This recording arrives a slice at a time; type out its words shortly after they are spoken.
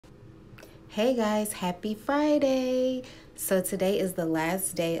Hey guys, happy Friday! So today is the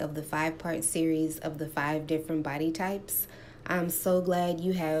last day of the 5-part series of the 5 different body types. I'm so glad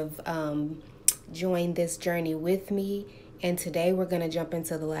you have joined this journey with me. And today we're going to jump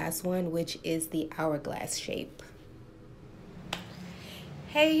into the last one, which is the hourglass shape.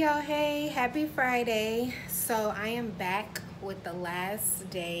 Hey y'all, hey, happy Friday. So I am back with the last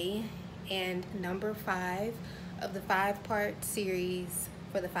day and number 5 of the 5-part series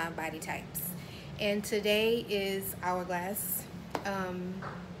for the 5 body types. And today is hourglass. Um,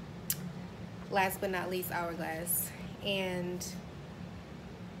 Last but not least, hourglass. And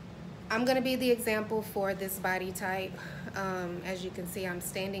I'm gonna be the example for this body type. As you can see, I'm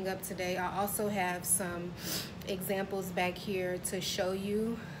standing up today. I also have some examples back here to show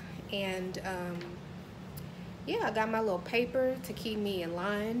you. And yeah, I got my little paper to keep me in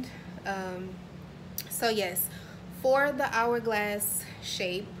line. So yes, for the hourglass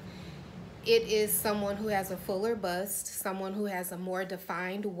shape, it is someone who has a fuller bust, someone who has a more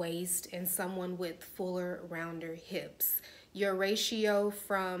defined waist, and someone with fuller, rounder hips. Your ratio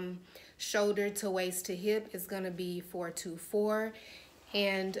from shoulder to waist to hip is going to be 4:4.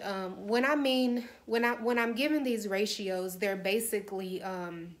 And when I'm giving these ratios, they're basically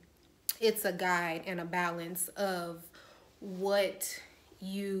it's a guide and a balance of what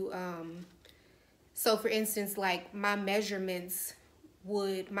you so for instance, like my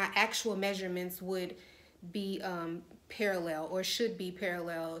actual measurements would be parallel, or should be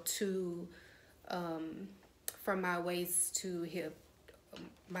parallel to from my waist to hip,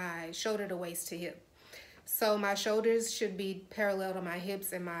 my shoulder to waist to hip. So my shoulders should be parallel to my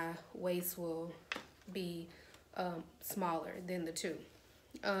hips, and my waist will be smaller than the two.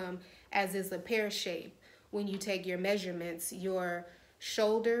 As is a pear shape. When you take your measurements,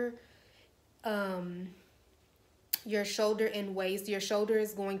 shoulder your shoulder and waist, your shoulder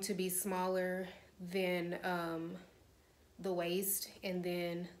is going to be smaller than the waist, and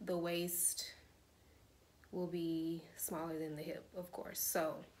then the waist will be smaller than the hip, of course.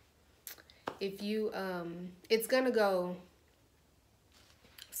 So if you it's gonna go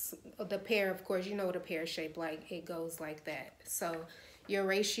the pear, of course, you know what a pear shape, like it goes like that. So your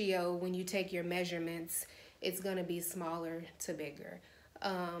ratio, when you take your measurements, it's gonna be smaller to bigger.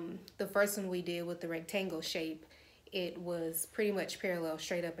 The first one we did with the rectangle shape, it was pretty much parallel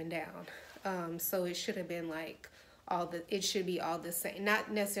straight up and down. So it should have been like it should be all the same,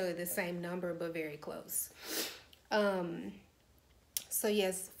 not necessarily the same number, but very close. So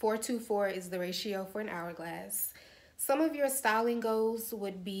yes, 4:4 is the ratio for an hourglass. Some of your styling goals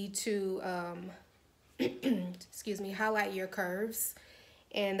would be to, excuse me, highlight your curves.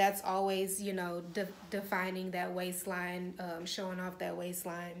 And that's always, you know, defining that waistline, showing off that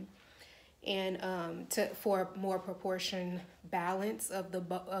waistline. And for more proportion balance of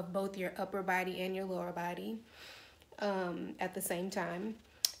both your upper body and your lower body at the same time.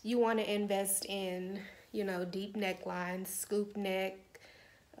 You want to invest in, you know, deep necklines, scoop neck,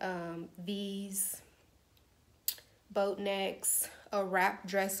 V's, boat necks. A wrap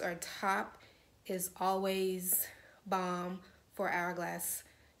dress or top is always bomb for hourglass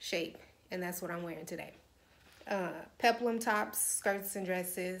shape, and that's what I'm wearing today. Peplum tops, skirts, and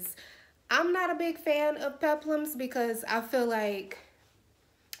dresses. I'm not a big fan of peplums because I feel like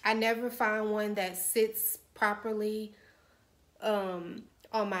I never find one that sits properly on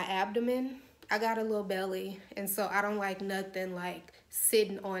my abdomen. I got a little belly, and so I don't like nothing like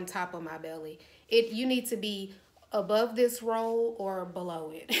sitting on top of my belly. You need to be above this roll or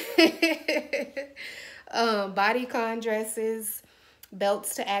below it. Bodycon dresses,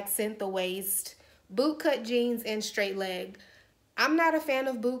 belts to accent the waist, boot cut jeans, and straight leg. I'm not a fan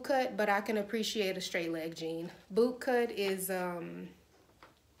of boot cut, but I can appreciate a straight leg jean. Boot cut is, I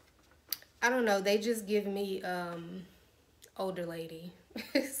don't know, they just give me older lady.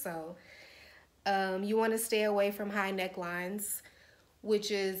 So you want to stay away from high necklines,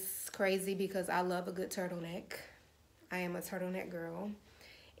 which is crazy because I love a good turtleneck. I am a turtleneck girl.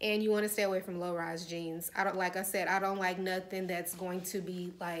 And you want to stay away from low-rise jeans. Like I said, I don't like nothing that's going to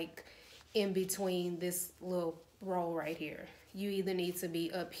be like in between this little roll right here. You either need to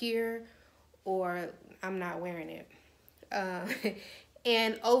be up here or I'm not wearing it.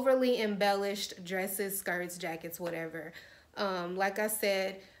 And overly embellished dresses, skirts, jackets, whatever. Like I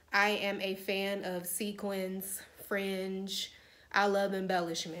said, I am a fan of sequins, fringe. I love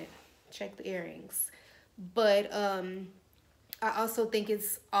embellishment. Check the earrings. But I also think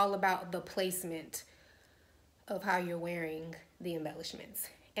it's all about the placement of how you're wearing the embellishments.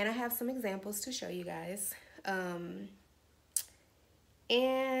 And I have some examples to show you guys. And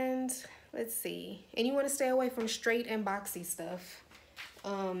let's see. And you want to stay away from straight and boxy stuff.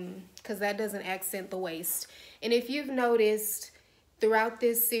 because that doesn't accent the waist. And if you've noticed throughout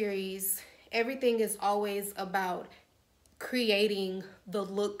this series, everything is always about creating the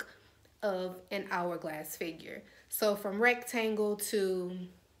look of an hourglass figure. So from rectangle to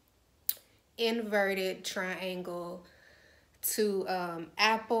inverted triangle to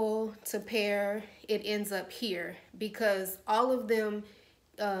apple to pear, it ends up here because all of them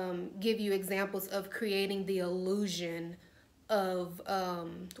give you examples of creating the illusion of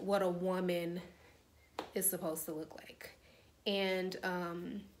what a woman is supposed to look like. And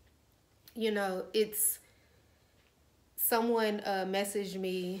you know, it's someone messaged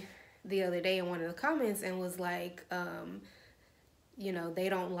me the other day in one of the comments and was like, you know, they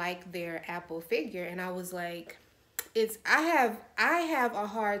don't like their apple figure. And I was like, I have a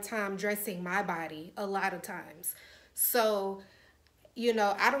hard time dressing my body a lot of times. So, you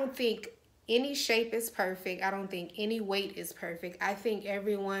know, I don't think any shape is perfect. I don't think any weight is perfect. I think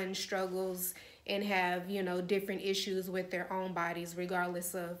everyone struggles and have, you know, different issues with their own bodies,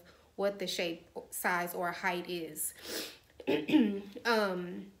 regardless of what the shape, size, or height is.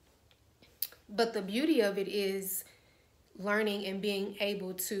 But the beauty of it is learning and being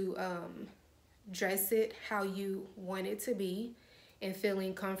able to dress it how you want it to be and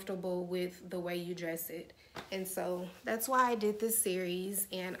feeling comfortable with the way you dress it. And so that's why I did this series,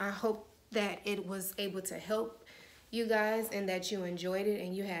 and I hope that it was able to help you guys and that you enjoyed it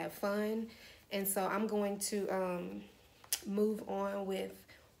and you had fun. And so I'm going to move on with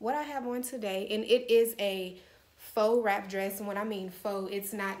what I have on today, and it is a faux wrap dress. And when I mean faux,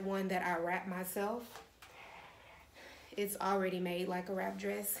 it's not one that I wrap myself. It's already made like a wrap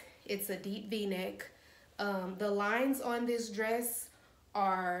dress. It's a deep V-neck. The lines on this dress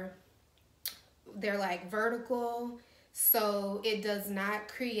they're like vertical, so it does not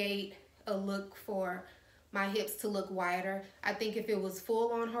create a look for my hips to look wider. I think if it was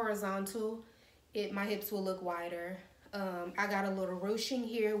full on horizontal, my hips will look wider. I got a little ruching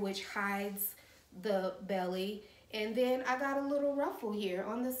here which hides the belly, and then I got a little ruffle here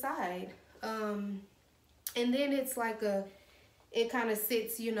on the side. And then it's like it kind of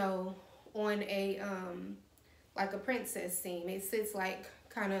sits, you know, on a like a princess seam. It sits like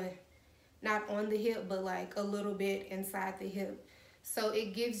kind of not on the hip, but like a little bit inside the hip. So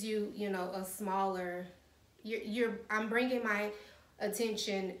it gives you, you know, a smaller, I'm bringing my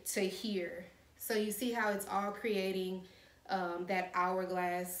attention to here. So you see how it's all creating that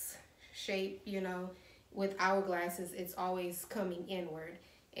hourglass shape, you know. With hourglasses, it's always coming inward,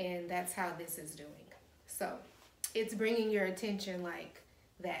 and that's how this is doing. So it's bringing your attention like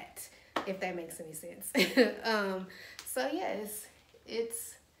that, if that makes any sense. So yes,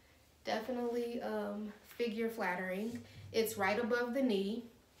 it's definitely figure flattering. It's right above the knee.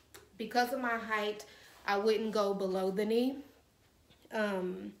 Because of my height, I wouldn't go below the knee.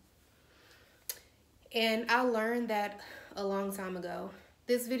 And I learned that a long time ago.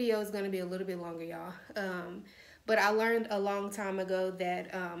 This video is going to be a little bit longer, y'all. But I learned a long time ago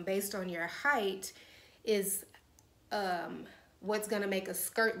that based on your height is what's going to make a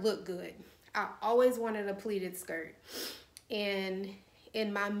skirt look good. I always wanted a pleated skirt. And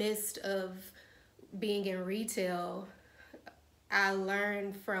in my midst of being in retail, I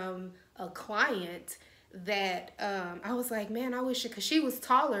learned from a client that I was like, man, I wish, because she was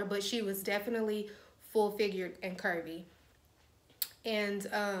taller, but she was definitely full figured and curvy. And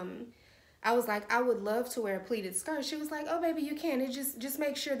I was like, I would love to wear a pleated skirt. She was like, oh, baby, you can. It just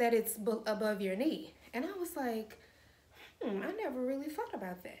make sure that it's above your knee. And I was like, I never really thought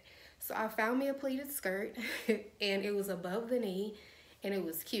about that. So I found me a pleated skirt, and it was above the knee, and it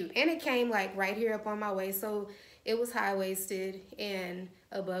was cute. And it came like right here up on my waist. So it was high-waisted and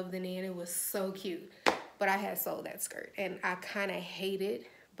above the knee, and it was so cute. But I had sold that skirt, and I kind of hate it,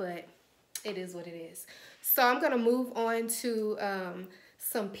 but it is what it is. So I'm going to move on to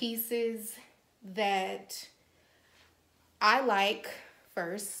some pieces that I like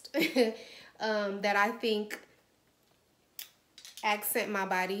first, that I think accent my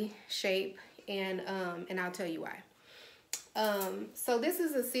body shape, and I'll tell you why. So this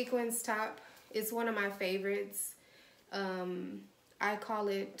is a sequins top. It's one of my favorites. I call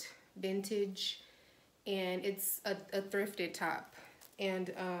it vintage, and it's a thrifted top.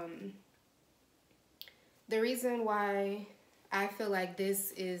 And the reason why I feel like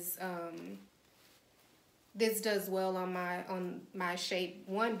this is this does well on my shape,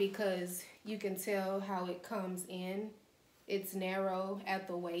 one, because you can tell how it comes in. It's narrow at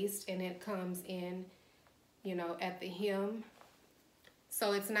the waist, and it comes in, you know, at the hem.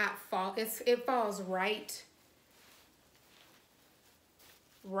 So it's not it falls right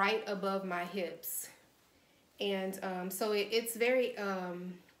above my hips. And so it's very,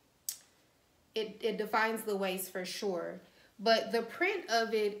 it defines the waist for sure. But the print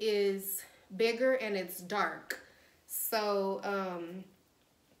of it is bigger and it's dark. So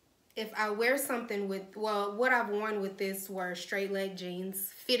if I wear something with, well, what I've worn with this were straight leg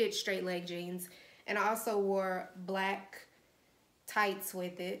jeans, fitted straight leg jeans. And I also wore black tights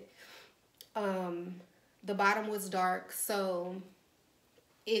with it. The bottom was dark, so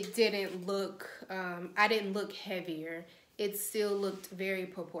it didn't look, I didn't look heavier. It still looked very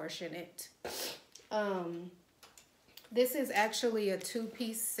proportionate. This is actually a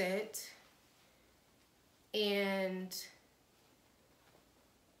two-piece set, and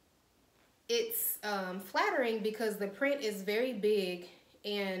it's flattering because the print is very big,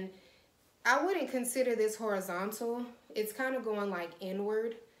 and I wouldn't consider this horizontal. It's kind of going like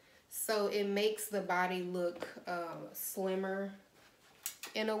inward, so it makes the body look slimmer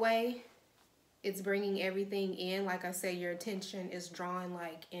in a way. It's bringing everything in. Like I said, your attention is drawn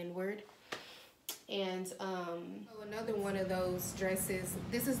like inward. And another one of those dresses,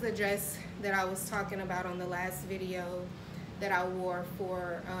 this is the dress that I was talking about on the last video that I wore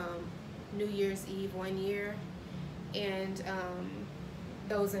for New Year's Eve one year, and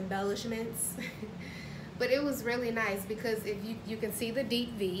those embellishments. But it was really nice because if you can see the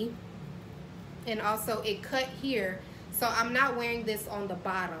deep V, and also it cut here, so I'm not wearing this on the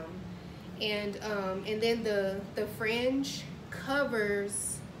bottom. And then the fringe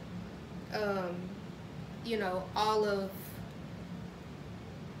covers you know, all of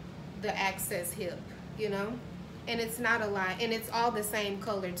the access hip, you know, and it's not a lot, and it's all the same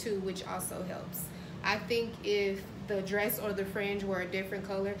color too, which also helps. I think if the dress or the fringe were a different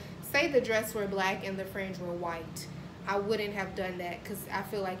color, say the dress were black and the fringe were white, I wouldn't have done that because I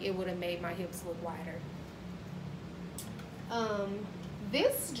feel like it would have made my hips look wider.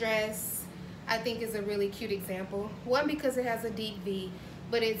 This dress I think is a really cute example. One, because it has a deep V,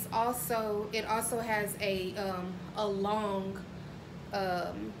 but it also has a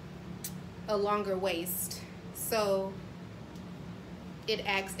longer waist. So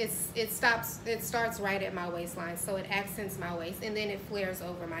it starts right at my waistline, so it accents my waist, and then it flares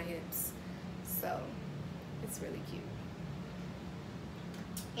over my hips. So it's really cute.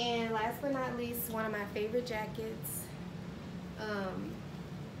 And last but not least, one of my favorite jackets.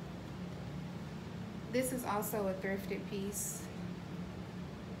 This is also a thrifted piece,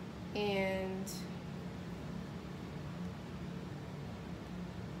 and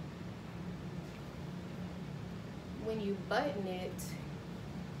when you button it,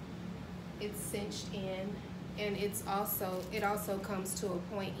 it's cinched in, and it also comes to a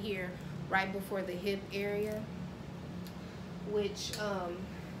point here right before the hip area, which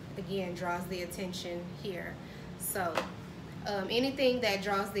again draws the attention here. So anything that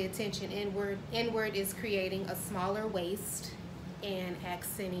draws the attention inward is creating a smaller waist and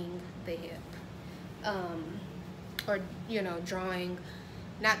accenting the hip, or you know, drawing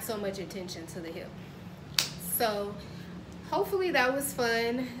not so much attention to the hip. So hopefully that was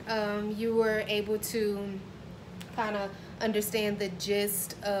fun. You were able to kind of understand the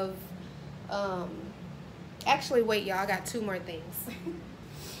gist of actually, wait, y'all, I got two more things.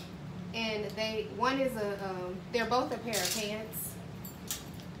 And they're both a pair of pants,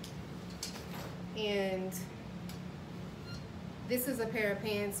 and this is a pair of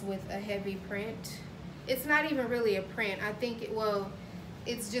pants with a heavy print. It's not even really a print. I think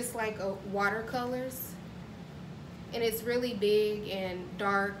it's just like a watercolors, and it's really big and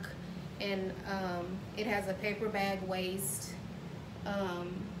dark, and it has a paper bag waist.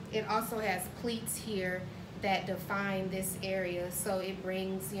 It also has pleats here that define this area, so it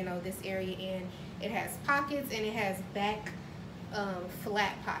brings, you know, this area in. It has pockets, and it has back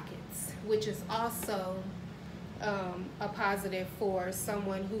flat pockets, which is also a positive for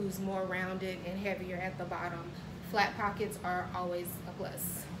someone who's more rounded and heavier at the bottom. Flat pockets are always a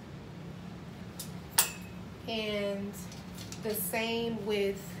plus. And the same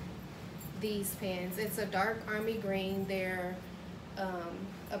with these pants. It's a dark army green. They're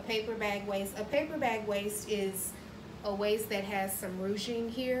a paper bag waist. A paper bag waist is a waist that has some ruching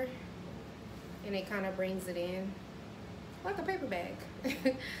here, and it kind of brings it in like a paper bag.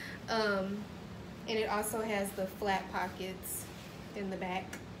 And it also has the flat pockets in the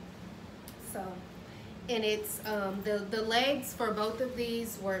back. So, and it's the legs for both of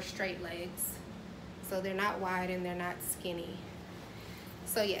these were straight legs, so they're not wide and they're not skinny.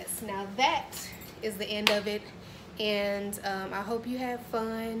 So yes, now that is the end of it. And I hope you had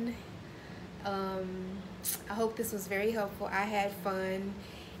fun. I hope this was very helpful. I had fun,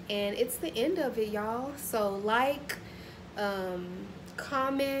 and it's the end of it, y'all. So like,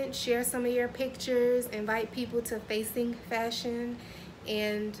 comment, share some of your pictures, invite people to Facing Fashion,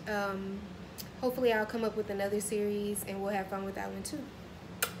 and hopefully I'll come up with another series and we'll have fun with that one too.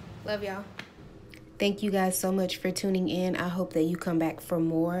 Love y'all. Thank you guys so much for tuning in. I hope that you come back for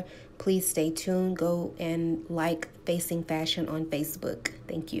more. Please stay tuned. Go and like Facing Fashion on Facebook.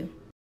 Thank you.